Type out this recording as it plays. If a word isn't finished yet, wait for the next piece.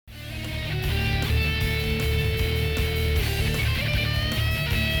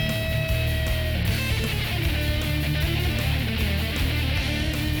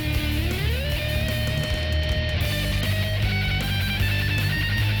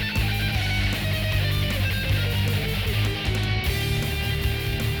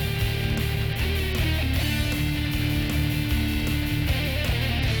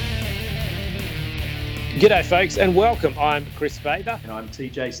G'day folks and welcome. I'm Kris Faber. And I'm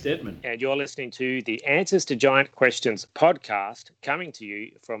TJ Stedman. And you're listening to the Answers to Giant Questions podcast, coming to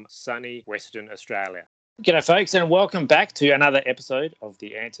you from sunny Western Australia. G'day folks and welcome back to another episode of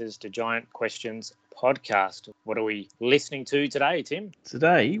the Answers to Giant Questions podcast. What are we listening to today, Tim?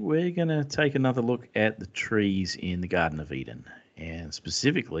 Today we're going to take another look at the trees in the Garden of Eden, and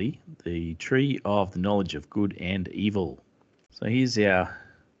specifically the tree of the knowledge of good and evil. So here's our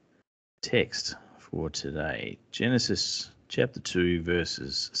text for today. Genesis chapter 2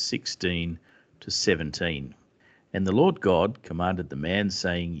 verses 16 to 17. And the Lord God commanded the man,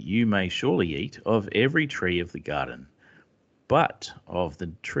 saying, You may surely eat of every tree of the garden, but of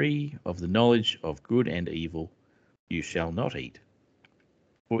the tree of the knowledge of good and evil you shall not eat.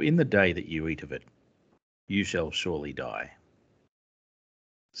 For in the day that you eat of it, you shall surely die.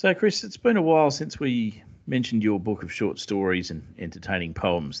 So, Kris, it's been a while since we mentioned your book of short stories and entertaining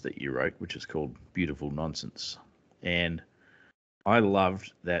poems that you wrote, which is called Beautiful Nonsense. And I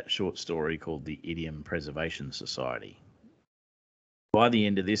loved that short story called the Idiom Preservation Society. By the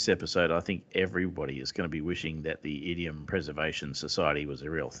end of this episode, I think everybody is going to be wishing that the Idiom Preservation Society was a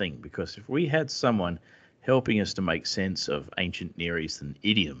real thing, because if we had someone helping us to make sense of ancient Near Eastern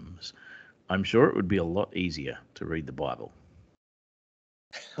idioms, I'm sure it would be a lot easier to read the Bible.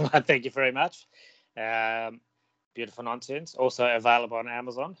 Well, thank you very much. Beautiful Nonsense, also available on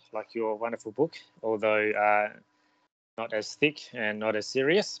Amazon, like your wonderful book, although not as thick and not as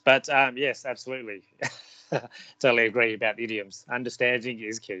serious. But yes, absolutely. Totally agree about idioms. Understanding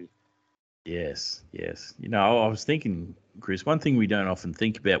is key. Yes. You know, I was thinking, Kris, one thing we don't often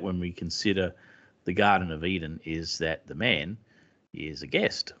think about when we consider the Garden of Eden is that the man is a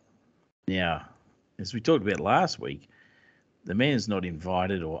guest. Now, as we talked about last week, the man's not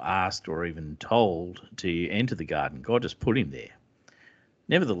invited or asked or even told to enter the garden. God just put him there.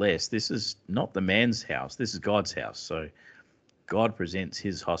 Nevertheless, this is not the man's house. This is God's house. So God presents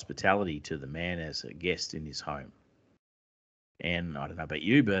his hospitality to the man as a guest in his home. And I don't know about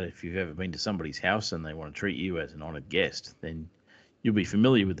you, but if you've ever been to somebody's house and they want to treat you as an honoured guest, then you'll be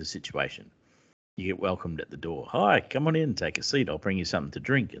familiar with the situation. You get welcomed at the door. Hi, come on in, take a seat. I'll bring you something to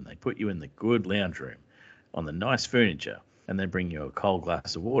drink. And they put you in the good lounge room on the nice furniture. And they bring you a cold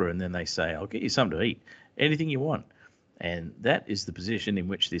glass of water, and then they say, I'll get you something to eat, anything you want. And that is the position in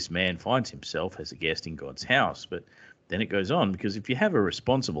which this man finds himself as a guest in God's house. But then it goes on, because if you have a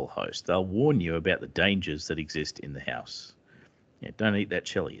responsible host, they'll warn you about the dangers that exist in the house. Don't eat that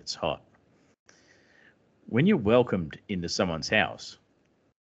chili, it's hot. When you're welcomed into someone's house,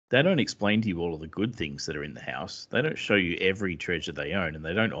 they don't explain to you all of the good things that are in the house. They don't show you every treasure they own, and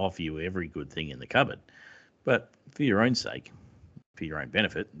they don't offer you every good thing in the cupboard. But for your own sake, for your own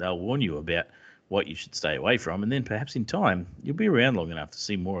benefit, they'll warn you about what you should stay away from, and then perhaps in time, you'll be around long enough to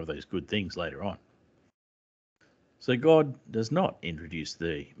see more of those good things later on. So God does not introduce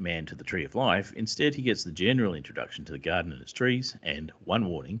the man to the tree of life. Instead, he gets the general introduction to the garden and its trees, and one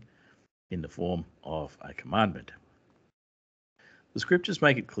warning in the form of a commandment. The scriptures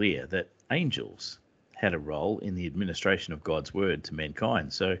make it clear that angels had a role in the administration of God's word to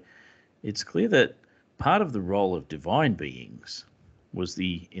mankind. So it's clear that part of the role of divine beings was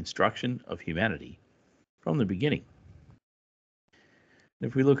the instruction of humanity from the beginning.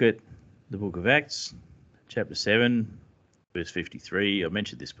 If we look at the book of Acts, chapter 7, verse 53, I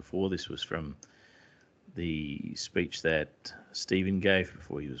mentioned this before. This was from the speech that Stephen gave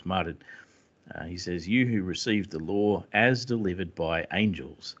before he was martyred. He says, You who received the law as delivered by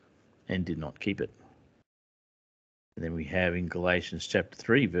angels and did not keep it. And then we have in Galatians chapter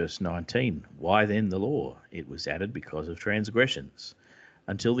 3, verse 19, Why then the law? It was added because of transgressions,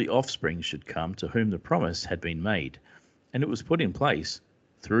 until the offspring should come to whom the promise had been made, and it was put in place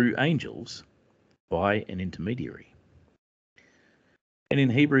through angels by an intermediary. And in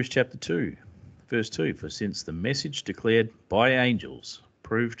Hebrews chapter 2, verse 2, For since the message declared by angels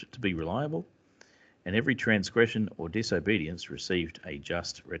proved to be reliable, and every transgression or disobedience received a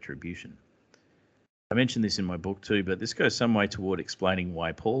just retribution. I mentioned this in my book too, but this goes some way toward explaining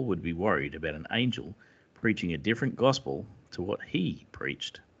why Paul would be worried about an angel preaching a different gospel to what he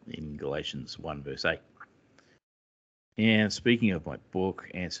preached in Galatians 1 verse 8. And speaking of my book,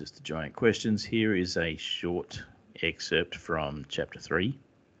 Answers to Giant Questions, here is a short excerpt from chapter 3,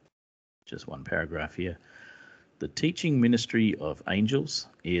 just one paragraph here. The teaching ministry of angels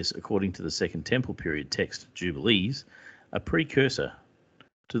is, according to the Second Temple period text Jubilees, a precursor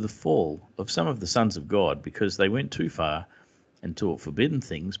to the fall of some of the sons of God, because they went too far and taught forbidden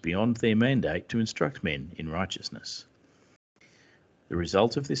things beyond their mandate to instruct men in righteousness. The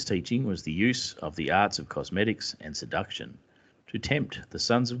result of this teaching was the use of the arts of cosmetics and seduction to tempt the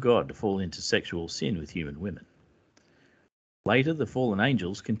sons of God to fall into sexual sin with human women. Later, the fallen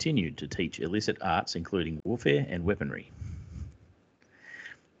angels continued to teach illicit arts, including warfare and weaponry.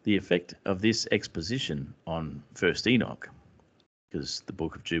 The effect of this exposition on First Enoch, because the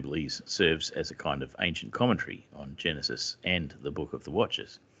Book of Jubilees serves as a kind of ancient commentary on Genesis and the Book of the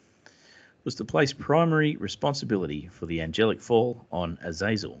Watchers, was to place primary responsibility for the angelic fall on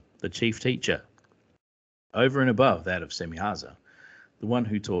Azazel, the chief teacher, over and above that of Semihaza, the one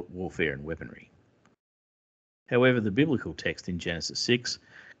who taught warfare and weaponry. However, the biblical text in Genesis 6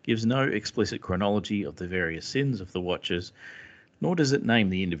 gives no explicit chronology of the various sins of the Watchers, nor does it name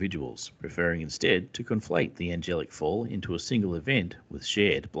the individuals, preferring instead to conflate the angelic fall into a single event with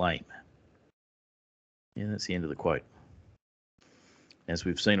shared blame. And that's the end of the quote. As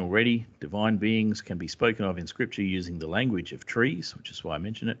we've seen already, divine beings can be spoken of in Scripture using the language of trees, which is why I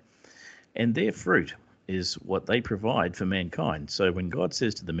mention it, and their fruit is what they provide for mankind. So when God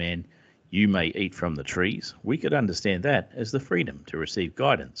says to the man, "You may eat from the trees," we could understand that as the freedom to receive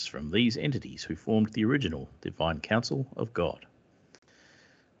guidance from these entities who formed the original divine counsel of God.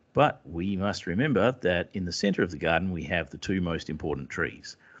 But we must remember that in the center of the garden we have the two most important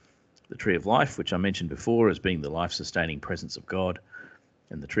trees. The tree of life, which I mentioned before as being the life-sustaining presence of God,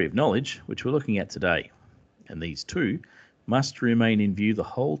 and the tree of knowledge, which we're looking at today. And these two must remain in view the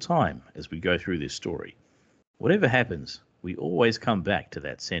whole time as we go through this story. Whatever happens, we always come back to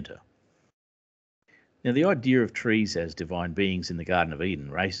that center. Now, the idea of trees as divine beings in the Garden of Eden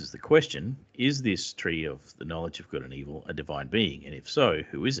raises the question, is this tree of the knowledge of good and evil a divine being? And if so,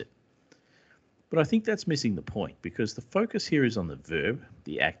 who is it? But I think that's missing the point, because the focus here is on the verb,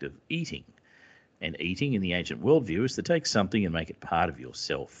 the act of eating. And eating in the ancient worldview is to take something and make it part of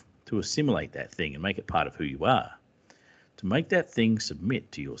yourself, to assimilate that thing and make it part of who you are, to make that thing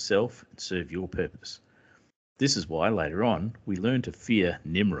submit to yourself and serve your purpose. This is why later on we learn to fear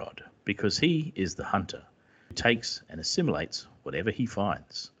Nimrod, because he is the hunter who takes and assimilates whatever he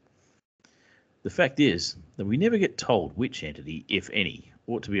finds. The fact is that we never get told which entity, if any,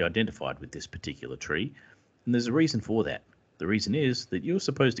 ought to be identified with this particular tree, and there's a reason for that. The reason is that you're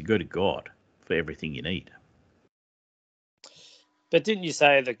supposed to go to God for everything you need. But didn't you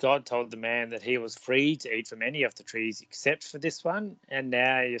say that God told the man that he was free to eat from any of the trees except for this one? And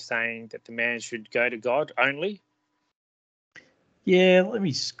now you're saying that the man should go to God only? Yeah, let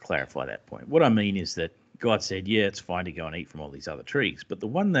me just clarify that point. What I mean is that God said, yeah, it's fine to go and eat from all these other trees, but the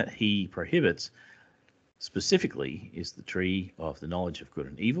one that he prohibits specifically is the tree of the knowledge of good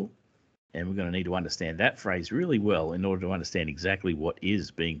and evil. And we're going to need to understand that phrase really well in order to understand exactly what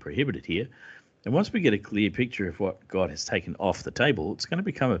is being prohibited here. And once we get a clear picture of what God has taken off the table, it's going to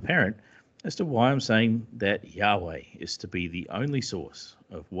become apparent as to why I'm saying that Yahweh is to be the only source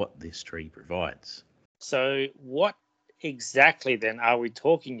of what this tree provides. So what exactly then are we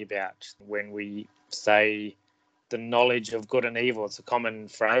talking about when we say the knowledge of good and evil? It's a common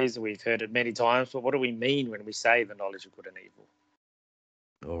phrase. We've heard it many times, but what do we mean when we say the knowledge of good and evil?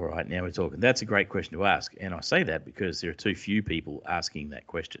 All right, now we're talking. That's a great question to ask. And I say that because there are too few people asking that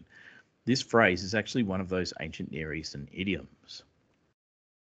question. This phrase is actually one of those ancient Near Eastern idioms.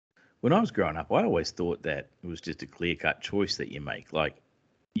 When I was growing up, I always thought that it was just a clear-cut choice that you make. Like,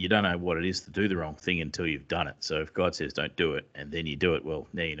 you don't know what it is to do the wrong thing until you've done it. So if God says don't do it, and then you do it, well,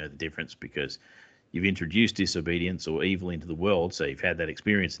 now you know the difference because you've introduced disobedience or evil into the world, so you've had that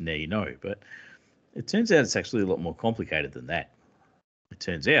experience and now you know. But it turns out it's actually a lot more complicated than that. It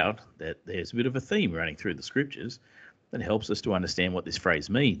turns out that there's a bit of a theme running through the scriptures that helps us to understand what this phrase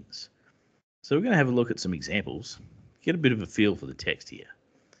means. So we're going to have a look at some examples, get a bit of a feel for the text here.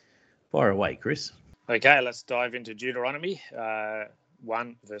 Fire away, Kris. Okay, let's dive into Deuteronomy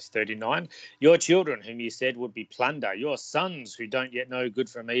 1, verse 39. Your children, whom you said would be plunder, your sons who don't yet know good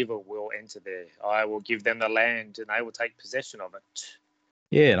from evil, will enter there. I will give them the land, and they will take possession of it.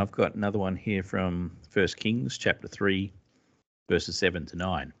 Yeah, and I've got another one here from 1 Kings chapter 3, verses 7 to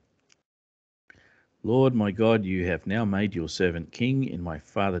 9. Lord my God, you have now made your servant king in my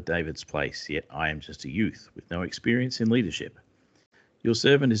father David's place, yet I am just a youth with no experience in leadership. Your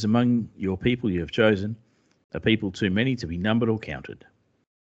servant is among your people you have chosen, a people too many to be numbered or counted.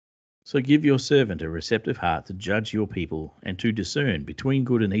 So give your servant a receptive heart to judge your people and to discern between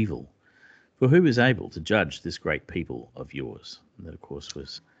good and evil. For who is able to judge this great people of yours? And that, of course,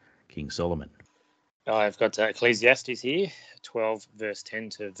 was King Solomon. I've got Ecclesiastes here, 12, verse 10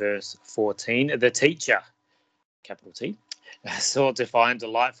 to verse 14. The teacher, capital T, sought to find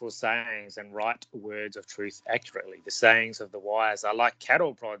delightful sayings and write words of truth accurately. The sayings of the wise are like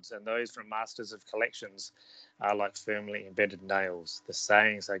cattle prods, and those from masters of collections are like firmly embedded nails. The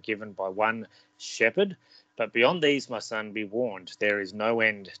sayings are given by one shepherd, But beyond these, my son, be warned, there is no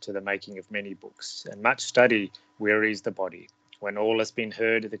end to the making of many books, and much study wearies the body. When all has been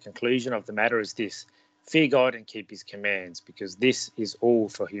heard, the conclusion of the matter is this: fear God and keep his commands, because this is all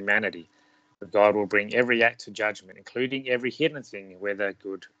for humanity. For God will bring every act to judgment, including every hidden thing, whether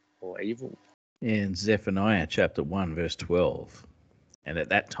good or evil. In Zephaniah chapter 1, verse 12, and at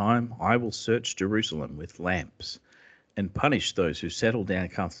that time I will search Jerusalem with lamps, and punish those who settle down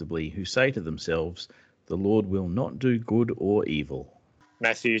comfortably, who say to themselves, the Lord will not do good or evil.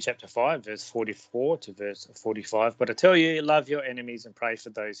 Matthew chapter 5, verse 44 to verse 45. But I tell you, love your enemies and pray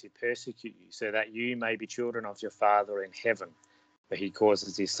for those who persecute you, so that you may be children of your Father in heaven. For he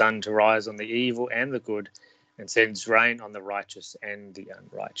causes his sun to rise on the evil and the good, and sends rain on the righteous and the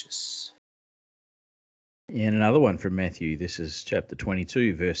unrighteous. And another one from Matthew, this is chapter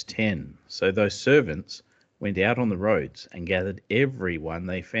 22, verse 10. So those servants went out on the roads and gathered everyone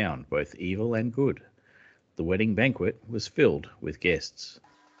they found, both evil and good. The wedding banquet was filled with guests.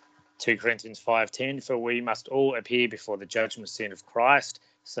 2 Corinthians 5:10. For we must all appear before the judgment seat of Christ,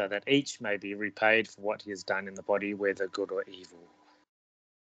 so that each may be repaid for what he has done in the body, whether good or evil.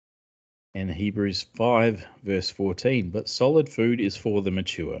 And Hebrews 5, verse 14. But solid food is for the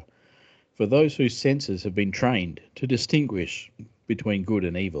mature, for those whose senses have been trained to distinguish between good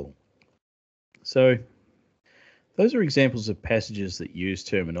and evil. So, those are examples of passages that use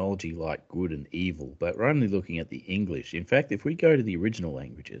terminology like good and evil, but we're only looking at the English. In fact, if we go to the original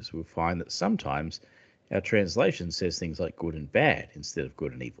languages, we'll find that sometimes our translation says things like good and bad instead of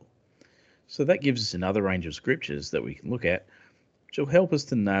good and evil. So that gives us another range of scriptures that we can look at, which will help us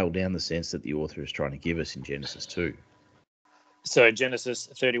to nail down the sense that the author is trying to give us in Genesis 2. So Genesis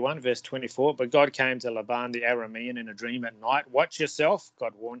 31, verse 24, but God came to Laban the Aramean in a dream at night. Watch yourself,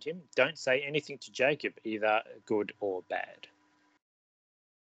 God warned him. Don't say anything to Jacob, either good or bad.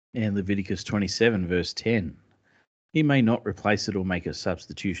 And Leviticus 27, verse 10, he may not replace it or make a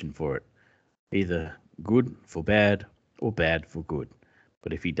substitution for it, either good for bad or bad for good.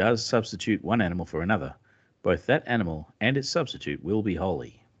 But if he does substitute one animal for another, both that animal and its substitute will be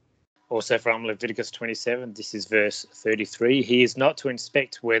holy. Also from Leviticus 27, this is verse 33. He is not to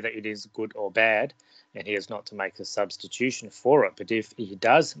inspect whether it is good or bad, and he is not to make a substitution for it. But if he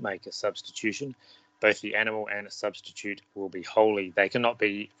does make a substitution, both the animal and a substitute will be holy. They cannot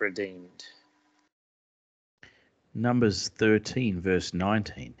be redeemed. Numbers 13, verse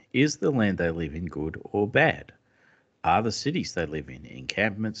 19. Is the land they live in good or bad? Are the cities they live in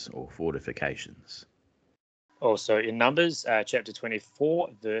encampments or fortifications? Also in Numbers chapter 24,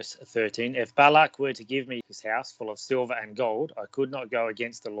 verse 13, if Balak were to give me his house full of silver and gold, I could not go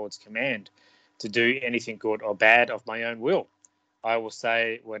against the Lord's command to do anything good or bad of my own will. I will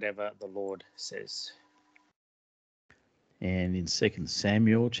say whatever the Lord says. And in 2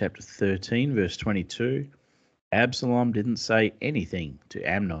 Samuel chapter 13, verse 22, Absalom didn't say anything to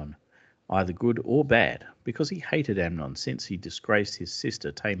Amnon, either good or bad, because he hated Amnon since he disgraced his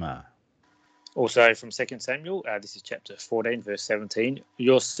sister Tamar. Also from 2 Samuel, this is chapter 14, verse 17.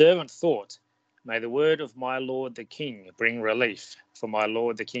 Your servant thought, may the word of my lord the king bring relief, for my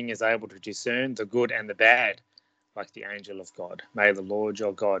lord the king is able to discern the good and the bad, like the angel of God. May the Lord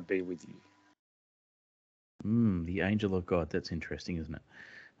your God be with you. The angel of God, that's interesting, isn't it?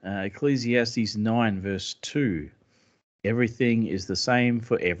 Ecclesiastes 9, verse 2. Everything is the same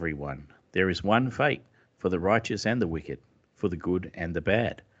for everyone. There is one fate for the righteous and the wicked, for the good and the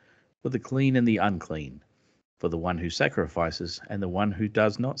bad, for the clean and the unclean, for the one who sacrifices and the one who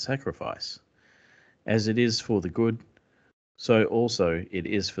does not sacrifice. As it is for the good, so also it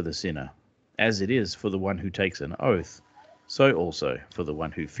is for the sinner. As it is for the one who takes an oath, so also for the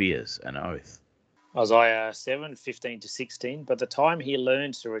one who fears an oath. Isaiah 7, 15 to 16. By the time he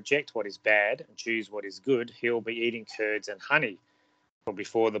learns to reject what is bad and choose what is good, he'll be eating curds and honey. For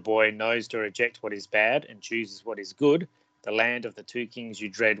before the boy knows to reject what is bad and chooses what is good, the land of the two kings you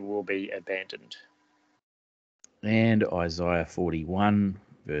dread will be abandoned. And Isaiah 41,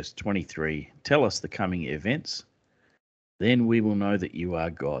 verse 23, tell us the coming events. Then we will know that you are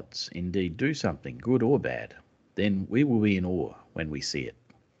gods. Indeed, do something, good or bad. Then we will be in awe when we see it.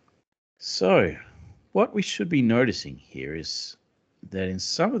 So, what we should be noticing here is that in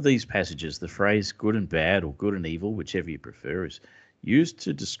some of these passages, the phrase good and bad or good and evil, whichever you prefer, is used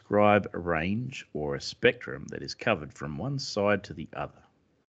to describe a range or a spectrum that is covered from one side to the other.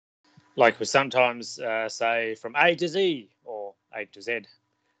 Like we sometimes say from A to Z or A to Z,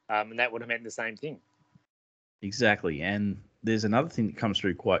 and that would have meant the same thing. Exactly, and there's another thing that comes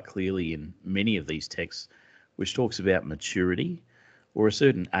through quite clearly in many of these texts, which talks about maturity or a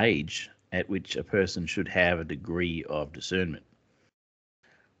certain age at which a person should have a degree of discernment.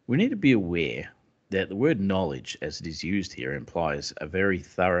 We need to be aware that the word knowledge, as it is used here, implies a very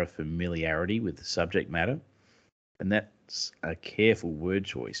thorough familiarity with the subject matter. And that's a careful word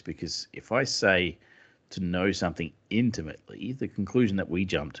choice, because if I say to know something intimately, the conclusion that we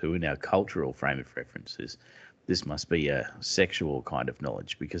jump to in our cultural frame of reference is this must be a sexual kind of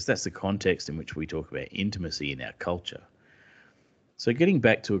knowledge, because that's the context in which we talk about intimacy in our culture. So getting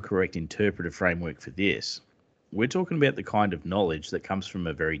back to a correct interpretive framework for this, we're talking about the kind of knowledge that comes from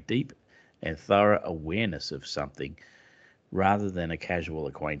a very deep and thorough awareness of something rather than a casual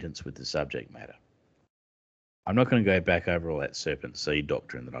acquaintance with the subject matter. I'm not going to go back over all that serpent seed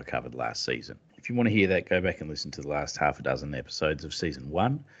doctrine that I covered last season. If you want to hear that, go back and listen to the last half a dozen episodes of season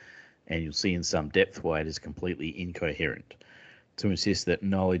 1, and you'll see in some depth why it is completely incoherent to insist that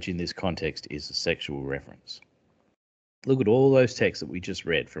knowledge in this context is a sexual reference. Look at all those texts that we just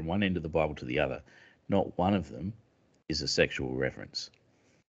read from one end of the Bible to the other. Not one of them is a sexual reference.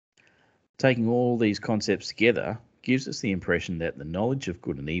 Taking all these concepts together gives us the impression that the knowledge of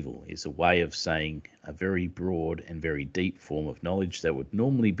good and evil is a way of saying a very broad and very deep form of knowledge that would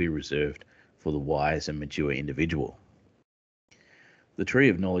normally be reserved for the wise and mature individual. The tree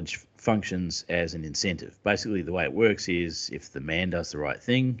of knowledge functions as an incentive. Basically, the way it works is if the man does the right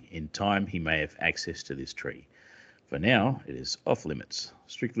thing, in time he may have access to this tree. For now, it is off limits,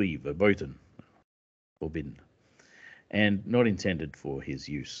 strictly verboten, forbidden, and not intended for his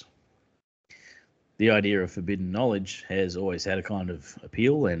use. The idea of forbidden knowledge has always had a kind of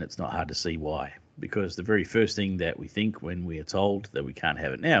appeal, and it's not hard to see why. Because the very first thing that we think when we are told that we can't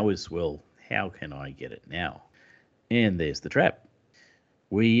have it now is, well, how can I get it now? And there's the trap.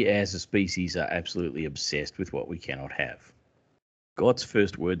 We as a species are absolutely obsessed with what we cannot have. God's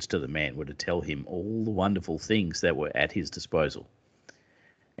first words to the man were to tell him all the wonderful things that were at his disposal.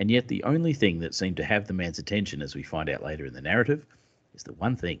 And yet the only thing that seemed to have the man's attention, as we find out later in the narrative, is the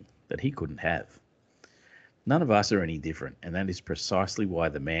one thing that he couldn't have. None of us are any different, and that is precisely why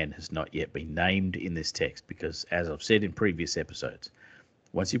the man has not yet been named in this text, because, as I've said in previous episodes,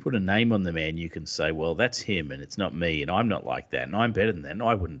 once you put a name on the man, you can say, well, that's him, and it's not me, and I'm not like that, and I'm better than that, and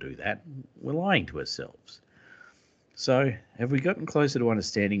I wouldn't do that. We're lying to ourselves. So, have we gotten closer to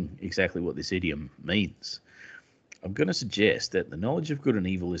understanding exactly what this idiom means? I'm going to suggest that the knowledge of good and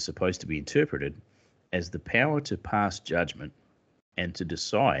evil is supposed to be interpreted as the power to pass judgment and to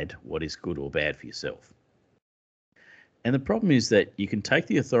decide what is good or bad for yourself. And the problem is that you can take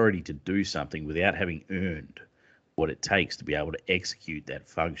the authority to do something without having earned what it takes to be able to execute that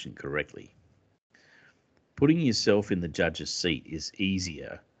function correctly. Putting yourself in the judge's seat is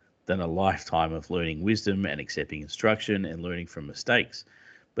easier than a lifetime of learning wisdom and accepting instruction and learning from mistakes.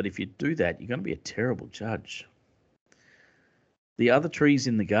 But if you do that, you're going to be a terrible judge. The other trees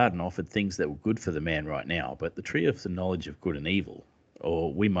in the garden offered things that were good for the man right now, but the tree of the knowledge of good and evil,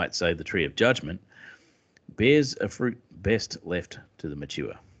 or we might say the tree of judgment, bears a fruit best left to the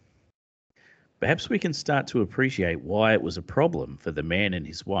mature. Perhaps we can start to appreciate why it was a problem for the man and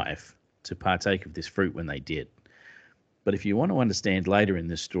his wife to partake of this fruit when they did. But if you want to understand later in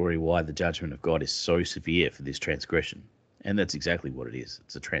this story why the judgment of God is so severe for this transgression, and that's exactly what it is,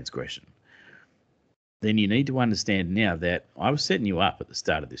 it's a transgression, then you need to understand now that I was setting you up at the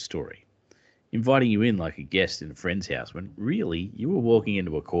start of this story, inviting you in like a guest in a friend's house, when really you were walking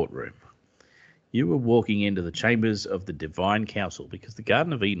into a courtroom. You were walking into the chambers of the divine council, because the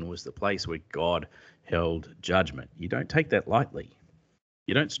Garden of Eden was the place where God held judgment. You don't take that lightly.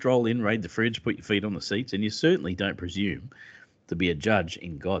 You don't stroll in, raid the fridge, put your feet on the seats, and you certainly don't presume to be a judge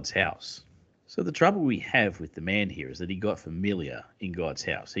in God's house. So the trouble we have with the man here is that he got familiar in God's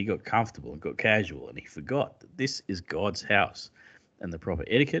house. He got comfortable and got casual, and he forgot that this is God's house. And the proper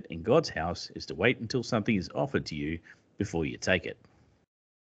etiquette in God's house is to wait until something is offered to you before you take it.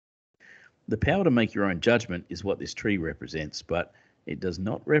 The power to make your own judgment is what this tree represents, but it does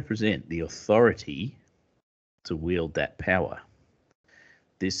not represent the authority to wield that power.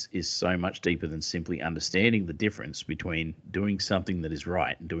 This is so much deeper than simply understanding the difference between doing something that is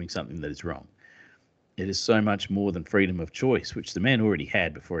right and doing something that is wrong. It is so much more than freedom of choice, which the man already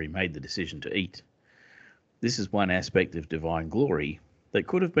had before he made the decision to eat. This is one aspect of divine glory that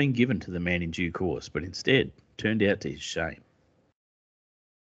could have been given to the man in due course, but instead turned out to his shame.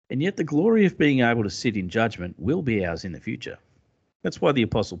 And yet the glory of being able to sit in judgment will be ours in the future. That's why the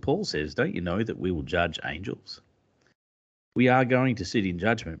Apostle Paul says, don't you know that we will judge angels? We are going to sit in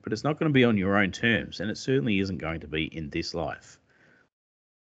judgment, but it's not going to be on your own terms, and it certainly isn't going to be in this life.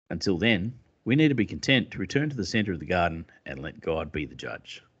 Until then, we need to be content to return to the center of the garden and let God be the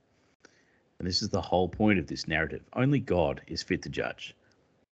judge. And this is the whole point of this narrative. Only God is fit to judge.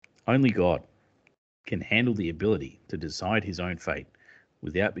 Only God can handle the ability to decide his own fate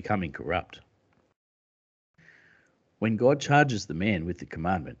without becoming corrupt. When God charges the man with the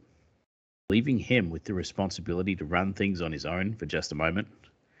commandment, leaving him with the responsibility to run things on his own for just a moment,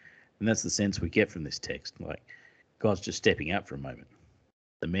 and that's the sense we get from this text, like God's just stepping up for a moment.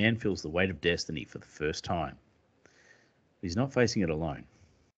 The man feels the weight of destiny for the first time. He's not facing it alone.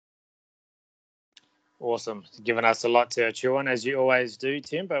 Awesome. Giving us a lot to chew on, as you always do,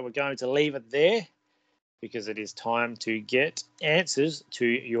 Tim, but we're going to leave it there because it is time to get answers to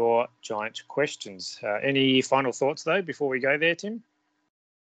your giant questions. Any final thoughts, though, before we go there, Tim?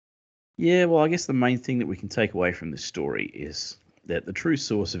 Yeah, well, I guess the main thing that we can take away from this story is that the true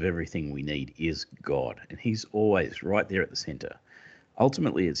source of everything we need is God, and he's always right there at the center.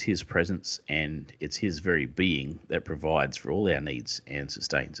 Ultimately, it's his presence and it's his very being that provides for all our needs and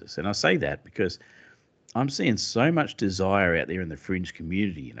sustains us. And I say that because I'm seeing so much desire out there in the fringe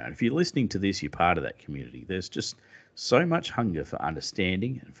community. You know, if you're listening to this, you're part of that community. There's just so much hunger for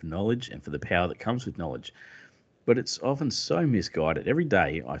understanding and for knowledge and for the power that comes with knowledge. But it's often so misguided. Every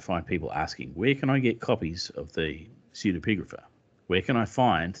day I find people asking, where can I get copies of the pseudepigrapha? Where can I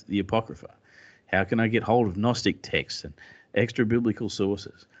find the Apocrypha? How can I get hold of Gnostic texts and extra biblical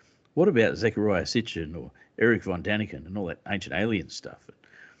sources? What about Zechariah Sitchin or Eric von Daniken and all that ancient alien stuff?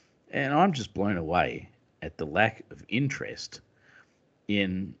 And I'm just blown away at the lack of interest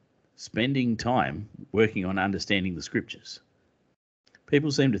in spending time working on understanding the scriptures. People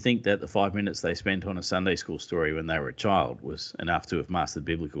seem to think that the 5 minutes they spent on a Sunday school story when they were a child was enough to have mastered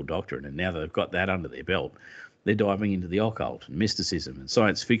biblical doctrine, and now they've got that under their belt, they're diving into the occult and mysticism and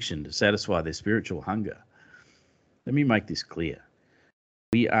science fiction to satisfy their spiritual hunger. Let me make this clear.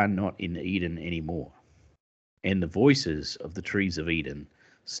 We are not in Eden anymore, and the voices of the trees of Eden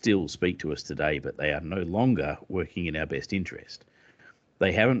still speak to us today, but they are no longer working in our best interest.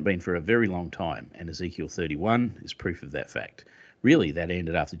 They haven't been for a very long time, and Ezekiel 31 is proof of that fact. Really, that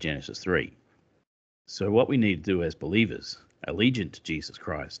ended after Genesis 3. So what we need to do as believers, allegiant to Jesus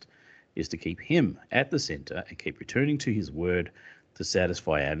Christ, is to keep him at the center and keep returning to his word to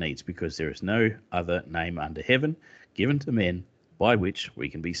satisfy our needs, because there is no other name under heaven given to men by which we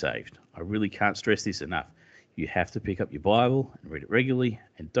can be saved. I really can't stress this enough. You have to pick up your Bible and read it regularly,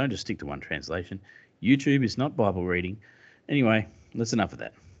 and don't just stick to one translation. YouTube is not Bible reading. Anyway, that's enough of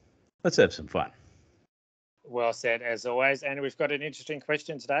that. Let's have some fun. Well said, as always. And we've got an interesting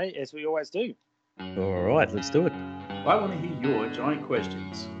question today, as we always do. All right, let's do it. I want to hear your giant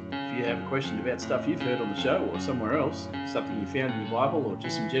questions. If you have a question about stuff you've heard on the show or somewhere else, something you found in your Bible, or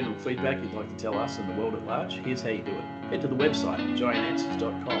just some general feedback you'd like to tell us and the world at large, here's how you do it. Head to the website,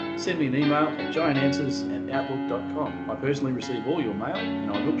 giantanswers.com. Send me an email at giantanswers@outlook.com. I personally receive all your mail,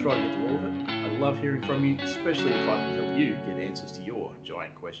 and I will try to get to all of it. I love hearing from you, especially if I can help you get answers to your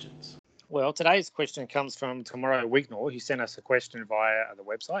giant questions. Well, today's question comes from Tomorrow Wignor, who sent us a question via the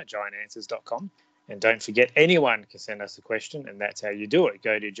website, giantanswers.com. And don't forget, anyone can send us a question, and that's how you do it.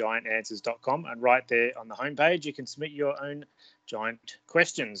 Go to giantanswers.com, and right there on the homepage, you can submit your own giant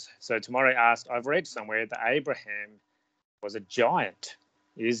questions. So Tomorrow asked, I've read somewhere that Abraham was a giant.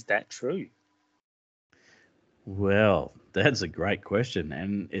 Is that true? Well, that's a great question,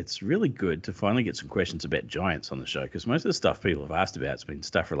 and it's really good to finally get some questions about giants on the show, because most of the stuff people have asked about has been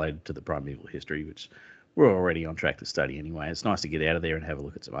stuff related to the primeval history, which we're already on track to study anyway. It's nice to get out of there and have a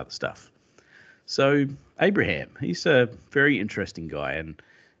look at some other stuff. So Abraham, he's a very interesting guy, and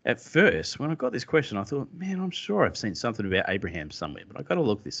at first, when I got this question, I thought, man, I'm sure I've seen something about Abraham somewhere, but I've got to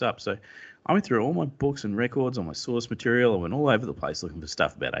look this up. So I went through all my books and records, all my source material. I went all over the place looking for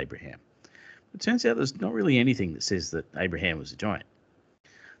stuff about Abraham. It turns out there's not really anything that says that Abraham was a giant.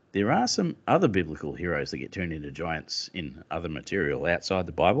 There are some other biblical heroes that get turned into giants in other material outside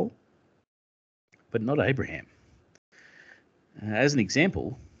the Bible, but not Abraham. As an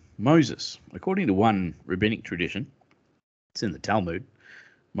example, Moses. According to one rabbinic tradition, it's in the Talmud,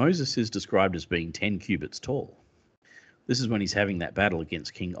 Moses is described as being 10 cubits tall. This is when he's having that battle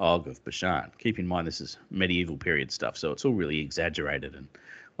against King Og of Bashan. Keep in mind, this is medieval period stuff, so it's all really exaggerated, and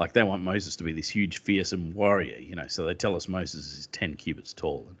like they want Moses to be this huge, fearsome warrior, you know, so they tell us Moses is 10 cubits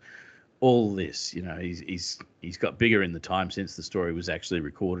tall. And all this, you know, he's got bigger in the time since the story was actually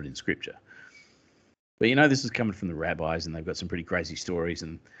recorded in Scripture. But, you know, this is coming from the rabbis, and they've got some pretty crazy stories,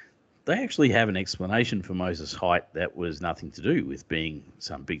 and they actually have an explanation for Moses' height that was nothing to do with being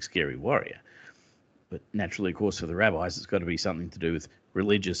some big, scary warrior. But naturally, of course, for the rabbis, it's got to be something to do with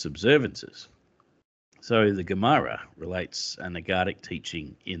religious observances. So the Gemara relates a Nagadic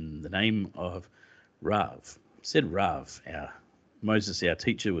teaching in the name of Rav. It said Rav, Moses, our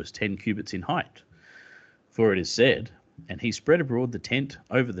teacher, was 10 cubits in height. For it is said, and he spread abroad the tent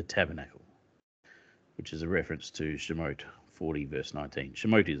over the tabernacle, which is a reference to Shemot 40, verse 19.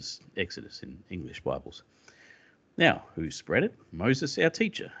 Shemot is Exodus in English Bibles. Now, who spread it? Moses, our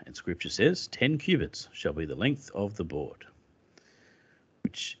teacher. And Scripture says, 10 cubits shall be the length of the board,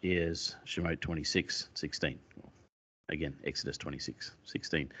 which is Shemot 26:16. Again, Exodus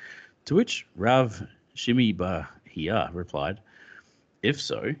 26:16. To which Rav Shimi bar Hia replied, if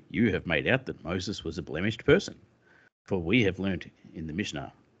so, you have made out that Moses was a blemished person. For we have learnt in the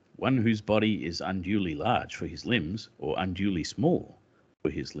Mishnah, one whose body is unduly large for his limbs, or unduly small for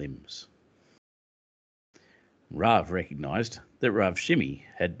his limbs. Rav recognized that Rav Shimi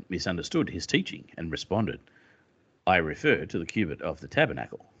had misunderstood his teaching and responded, I refer to the cubit of the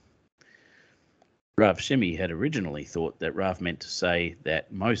tabernacle. Rav Shimi had originally thought that Rav meant to say that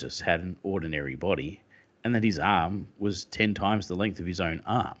Moses had an ordinary body and that his arm was 10 times the length of his own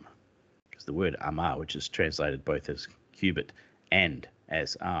arm. Because the word amar, which is translated both as cubit and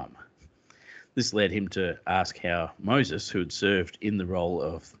as arm. This led him to ask how Moses, who had served in the role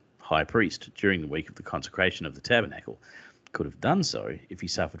of high priest during the week of the consecration of the tabernacle, could have done so if he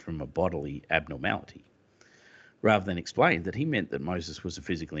suffered from a bodily abnormality. Rav then explained that he meant that Moses was a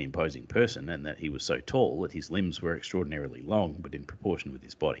physically imposing person and that he was so tall that his limbs were extraordinarily long, but in proportion with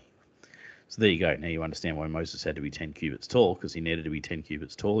his body. So there you go. Now you understand why Moses had to be 10 cubits tall, because he needed to be 10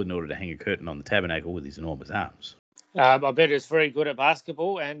 cubits tall in order to hang a curtain on the tabernacle with his enormous arms. I bet he's very good at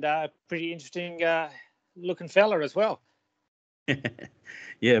basketball and pretty interesting looking fella as well.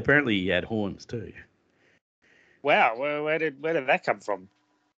 Yeah, apparently he had horns too. Wow, where did that come from?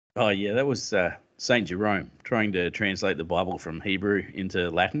 Oh yeah, that was Saint Jerome trying to translate the Bible from Hebrew into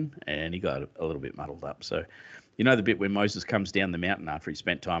Latin, and he got a little bit muddled up. So, you know the bit where Moses comes down the mountain after he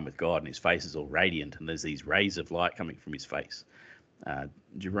spent time with God, and his face is all radiant, and there's these rays of light coming from his face.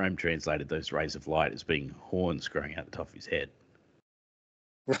 Jerome translated those rays of light as being horns growing out the top of his head.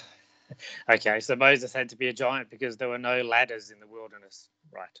 Okay, so Moses had to be a giant because there were no ladders in the wilderness,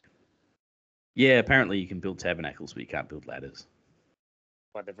 right? Yeah, apparently you can build tabernacles, but you can't build ladders.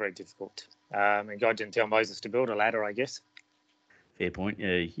 Well, they're very difficult. And God didn't tell Moses to build a ladder, I guess. Fair point.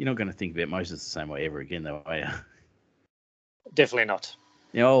 Yeah, you're not going to think about Moses the same way ever again, though, are you? Definitely not.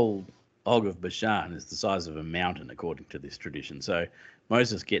 The old Og of Bashan is the size of a mountain, according to this tradition. So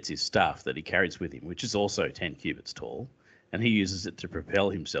Moses gets his staff that he carries with him, which is also 10 cubits tall, and he uses it to propel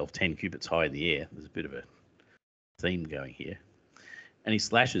himself 10 cubits high in the air. There's a bit of a theme going here. And he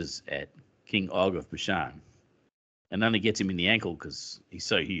slashes at King Og of Bashan, and only gets him in the ankle because he's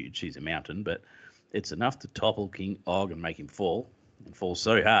so huge, he's a mountain, but it's enough to topple King Og and make him fall. And falls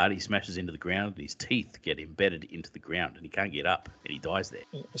so hard, he smashes into the ground, and his teeth get embedded into the ground, and he can't get up, and he dies there.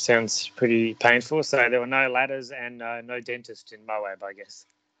 Sounds pretty painful. So there were no ladders and no dentist in Moab, I guess.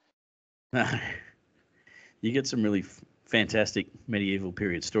 No. You get some really fantastic medieval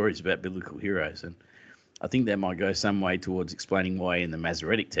period stories about biblical heroes, and I think that might go some way towards explaining why in the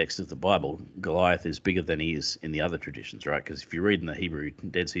Masoretic text of the Bible, Goliath is bigger than he is in the other traditions, right? Because if you read in the Hebrew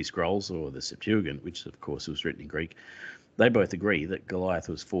Dead Sea Scrolls or the Septuagint, which of course was written in Greek, they both agree that Goliath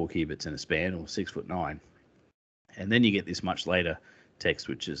was 4 cubits in a span, or 6'9". And then you get this much later text,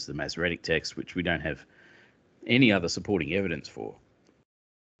 which is the Masoretic text, which we don't have any other supporting evidence for,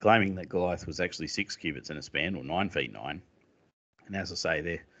 claiming that Goliath was actually 6 cubits in a span, or 9 feet 9. And as I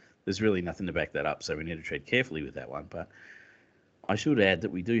say, there's really nothing to back that up, so we need to tread carefully with that one. But I should add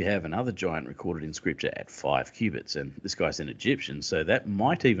that we do have another giant recorded in Scripture at 5 cubits, and this guy's an Egyptian, so that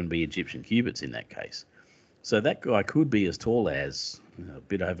might even be Egyptian cubits in that case. So that guy could be as tall as a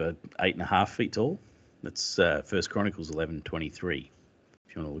bit over 8.5 feet tall. That's 1 Chronicles 11:23,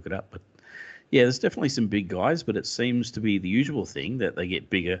 if you want to look it up. But yeah, there's definitely some big guys, but it seems to be the usual thing that they get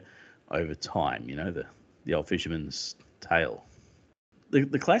bigger over time, you know, the old fisherman's tale.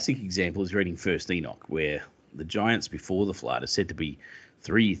 The classic example is reading 1 Enoch, where the giants before the flood are said to be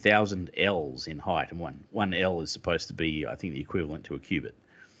 3,000 ells in height, and one ell is supposed to be, I think, the equivalent to a cubit.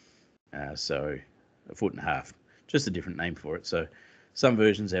 So 1.5 feet, just a different name for it. So some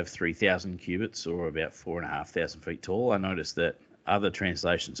versions have 3,000 cubits, or about 4,500 feet tall. I noticed that other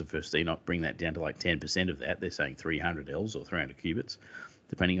translations of 1 Enoch bring that down to like 10% of that. They're saying 300 ells or 300 cubits,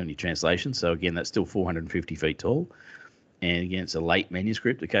 depending on your translation. So again, that's still 450 feet tall. And again, it's a late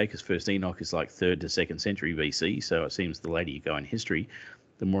manuscript, okay, because 1 Enoch is like 3rd to 2nd century BC. So it seems the later you go in history,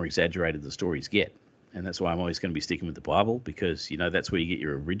 the more exaggerated the stories get. And that's why I'm always going to be sticking with the Bible, because, you know, that's where you get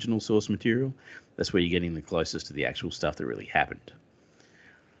your original source material. That's where you're getting the closest to the actual stuff that really happened.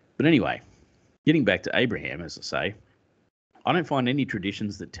 But anyway, getting back to Abraham, as I say, I don't find any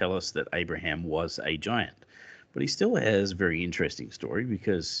traditions that tell us that Abraham was a giant. But he still has a very interesting story,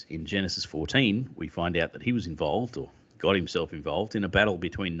 because in Genesis 14, we find out that he was involved, or got himself involved, in a battle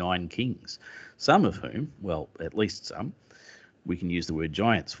between 9 kings, some of whom, well, at least some, we can use the word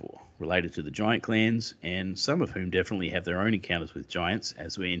giants for, related to the giant clans, and some of whom definitely have their own encounters with giants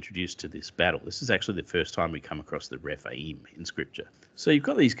as we're introduced to this battle. This is actually the first time we come across the Rephaim in Scripture. So you've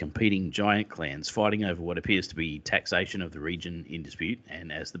got these competing giant clans fighting over what appears to be taxation of the region in dispute,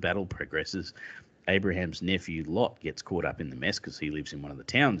 and as the battle progresses, Abraham's nephew Lot gets caught up in the mess because he lives in one of the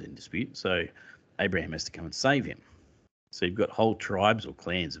towns in dispute, so Abraham has to come and save him. So you've got whole tribes or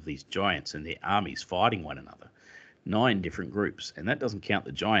clans of these giants and their armies fighting one another. 9 different groups, and that doesn't count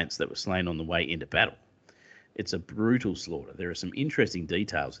the giants that were slain on the way into battle. It's a brutal slaughter. There are some interesting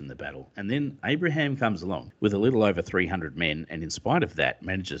details in the battle, and then Abraham comes along with a little over 300 men, and in spite of that,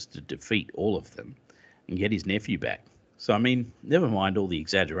 manages to defeat all of them and get his nephew back. So, I mean, never mind all the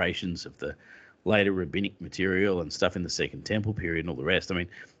exaggerations of the later rabbinic material and stuff in the Second Temple period and all the rest. I mean,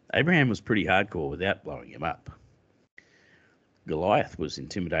 Abraham was pretty hardcore without blowing him up. Goliath was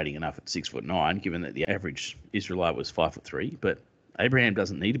intimidating enough at 6'9", given that the average Israelite was 5'3", but Abraham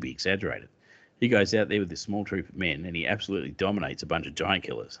doesn't need to be exaggerated. He goes out there with this small troop of men and he absolutely dominates a bunch of giant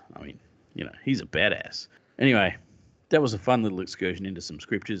killers. I mean, he's a badass. Anyway, that was a fun little excursion into some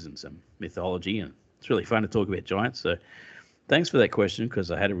scriptures and some mythology, and it's really fun to talk about giants. So thanks for that question, because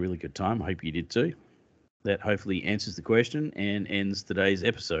I had a really good time. I hope you did too. That hopefully answers the question and ends today's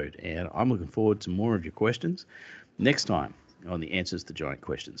episode. And I'm looking forward to more of your questions next time on the Answers to Giant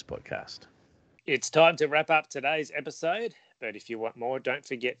Questions podcast. It's time to wrap up today's episode, but if you want more, don't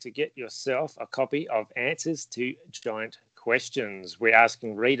forget to get yourself a copy of Answers to Giant Questions. We're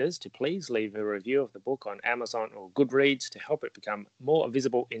asking readers to please leave a review of the book on Amazon or Goodreads to help it become more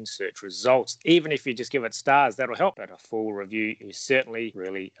visible in search results. Even if you just give it stars, that'll help, but a full review is certainly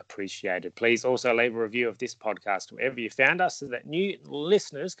really appreciated. Please also leave a review of this podcast wherever you found us so that new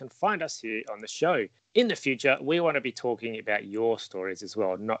listeners can find us here on the show. In the future, we want to be talking about your stories as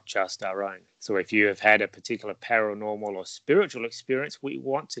well, not just our own. So if you have had a particular paranormal or spiritual experience, we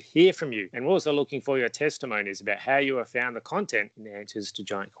want to hear from you. And we're also looking for your testimonies about how you have found the content in Answers to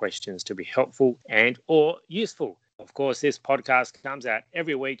Giant Questions to be helpful and or useful. Of course, this podcast comes out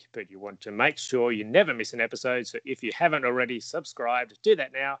every week, but you want to make sure you never miss an episode. So if you haven't already subscribed, do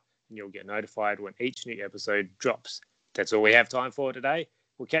that now, and you'll get notified when each new episode drops. That's all we have time for today.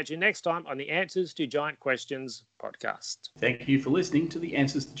 We'll catch you next time on the Answers to Giant Questions podcast. Thank you for listening to the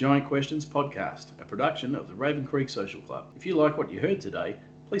Answers to Giant Questions podcast, a production of the Raven Creek Social Club. If you like what you heard today,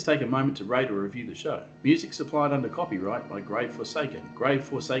 please take a moment to rate or review the show. Music supplied under copyright by Grave Forsaken,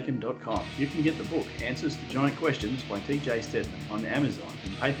 graveforsaken.com. You can get the book Answers to Giant Questions by TJ Stedman on Amazon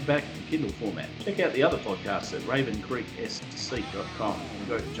in paperback and Kindle format. Check out the other podcasts at ravencreeksc.com and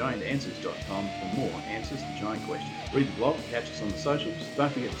go to giantanswers.com for more Answers to Giant Questions. Read the blog, catch us on the socials.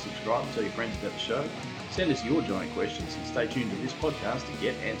 Don't forget to subscribe and tell your friends about the show. Send us your giant questions and stay tuned to this podcast to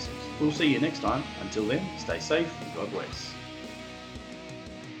get answers. We'll see you next time. Until then, stay safe and God bless.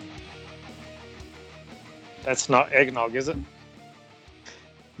 That's not eggnog, is it?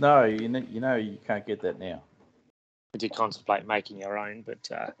 No, you can't get that now. I did contemplate making your own,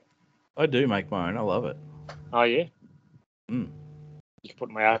 but... I do make my own. I love it. Oh, yeah? Mm. You can put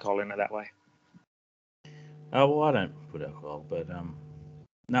my alcohol in it that way. Oh, well, I don't put alcohol, but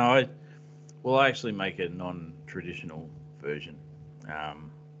no, I actually make a non-traditional version,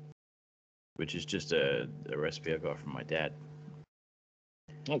 which is just a recipe I got from my dad.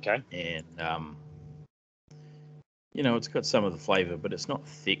 Okay. And, it's got some of the flavour, but it's not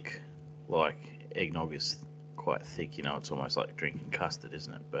thick like eggnog is quite thick. It's almost like drinking custard,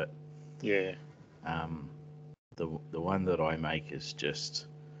 isn't it? But yeah, the one that I make is just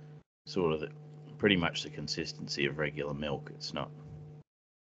sort of pretty much the consistency of regular milk. It's not.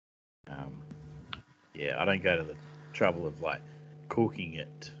 I don't go to the trouble of like cooking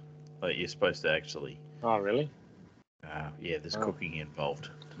it. Like you're supposed to actually. Oh, really? There's cooking involved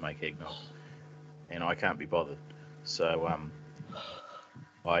to make eggnog, and I can't be bothered. So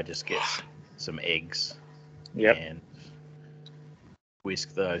I just get some eggs and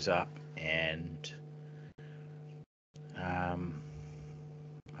whisk those up, and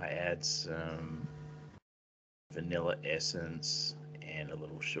I add some vanilla essence and a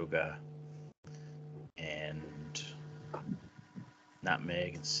little sugar and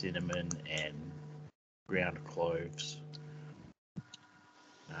nutmeg and cinnamon and ground cloves,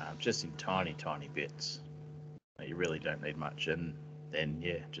 just in tiny bits. You really don't need much, and then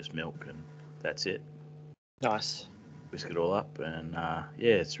just milk, and that's it. Nice. Whisk it all up, and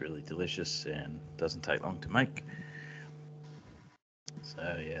it's really delicious and doesn't take long to make. So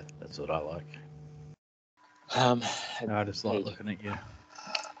that's what I like. I just like looking at your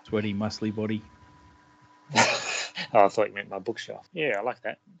sweaty, muscly body. I thought you meant my bookshelf. Yeah, I like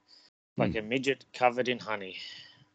that. Like a midget covered in honey.